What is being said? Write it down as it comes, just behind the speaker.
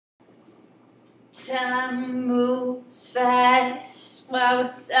Time moves fast while we're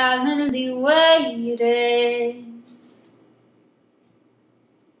silently waiting,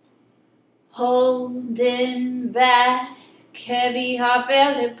 holding back, heavy heart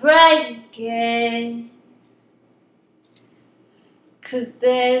felt it breaking. 'Cause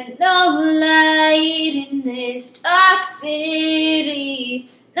there's no light in this dark city,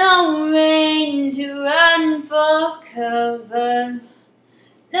 no rain to run for cover,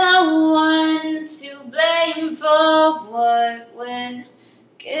 no one to blame for what we're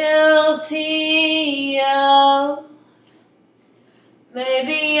guilty of.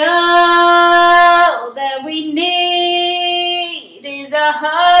 Maybe all that we need is a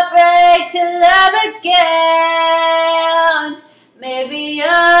heartbreak to love again. Maybe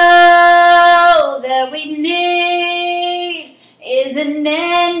all that we need is an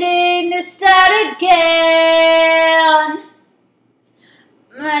ending to start again.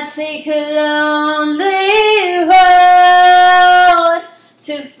 Might take a lonely road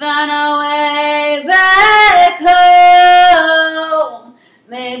to find our way back home.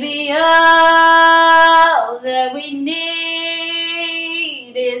 Maybe all that we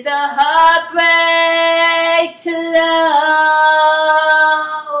need is a heartbreak to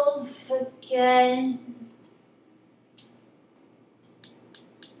love again.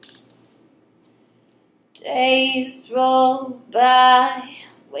 Days roll by,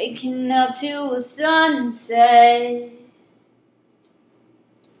 waking up to a sunset.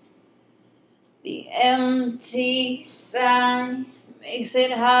 The empty sign makes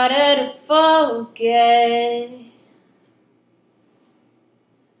it harder to forget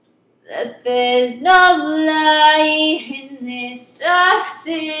that there's no light in this dark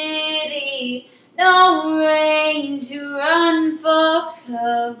city, no rain to run for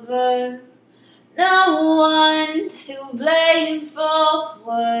cover, no one to blame for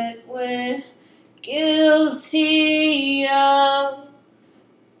what we're guilty of.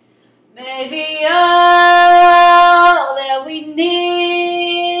 Maybe all that we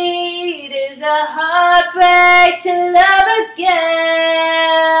need is a heartbreak to love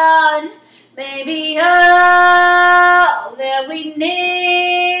again. Maybe all that we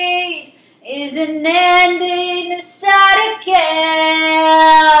need is an ending to start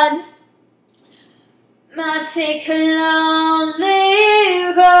again. Might take a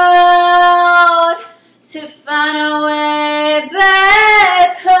lonely road to find our way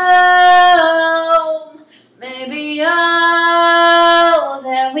back home. Maybe all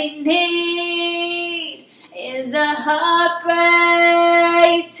that we need is a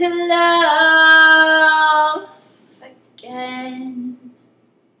heartbreak to love again.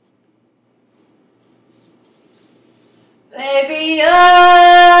 Maybe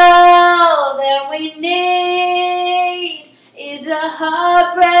all that we need is a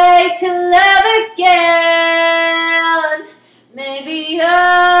heartbreak to love again. Maybe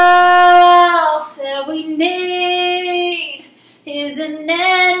all that we need is an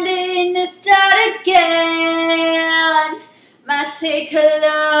ending to start again. Might take a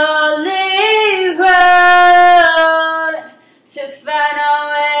lonely road to find our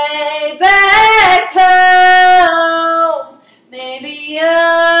way back home. Maybe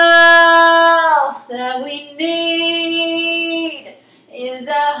all that we need is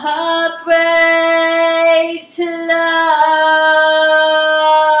a heartbreak to love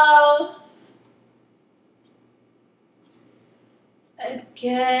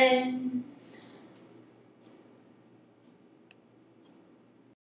again.